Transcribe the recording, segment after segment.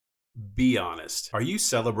Be honest. Are you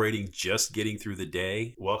celebrating just getting through the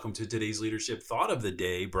day? Welcome to today's Leadership Thought of the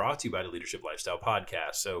Day, brought to you by the Leadership Lifestyle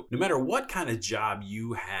Podcast. So, no matter what kind of job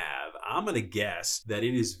you have, I'm going to guess that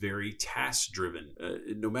it is very task driven.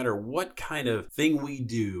 No matter what kind of thing we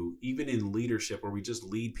do, even in leadership where we just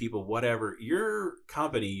lead people, whatever, your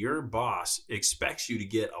company, your boss expects you to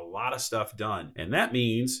get a lot of stuff done. And that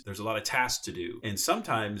means there's a lot of tasks to do. And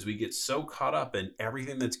sometimes we get so caught up in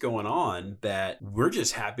everything that's going on that we're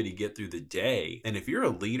just happy to get through the day. And if you're a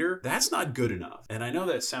leader, that's not good enough. And I know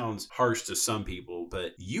that sounds harsh to some people,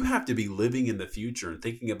 but you have to be living in the future and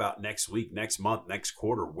thinking about next week, next month, next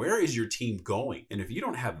quarter. Where is your team going? And if you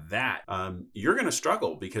don't have that, you're going to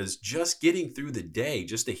struggle, because just getting through the day,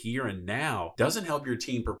 just the here and now, doesn't help your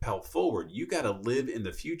team propel forward. You got to live in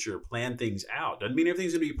the future, plan things out. Doesn't mean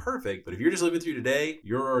everything's going to be perfect, but if you're just living through today,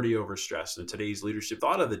 you're already overstressed. And today's Leadership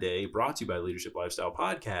Thought of the Day, brought to you by Leadership Lifestyle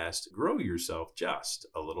Podcast, grow yourself just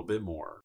a little bit more.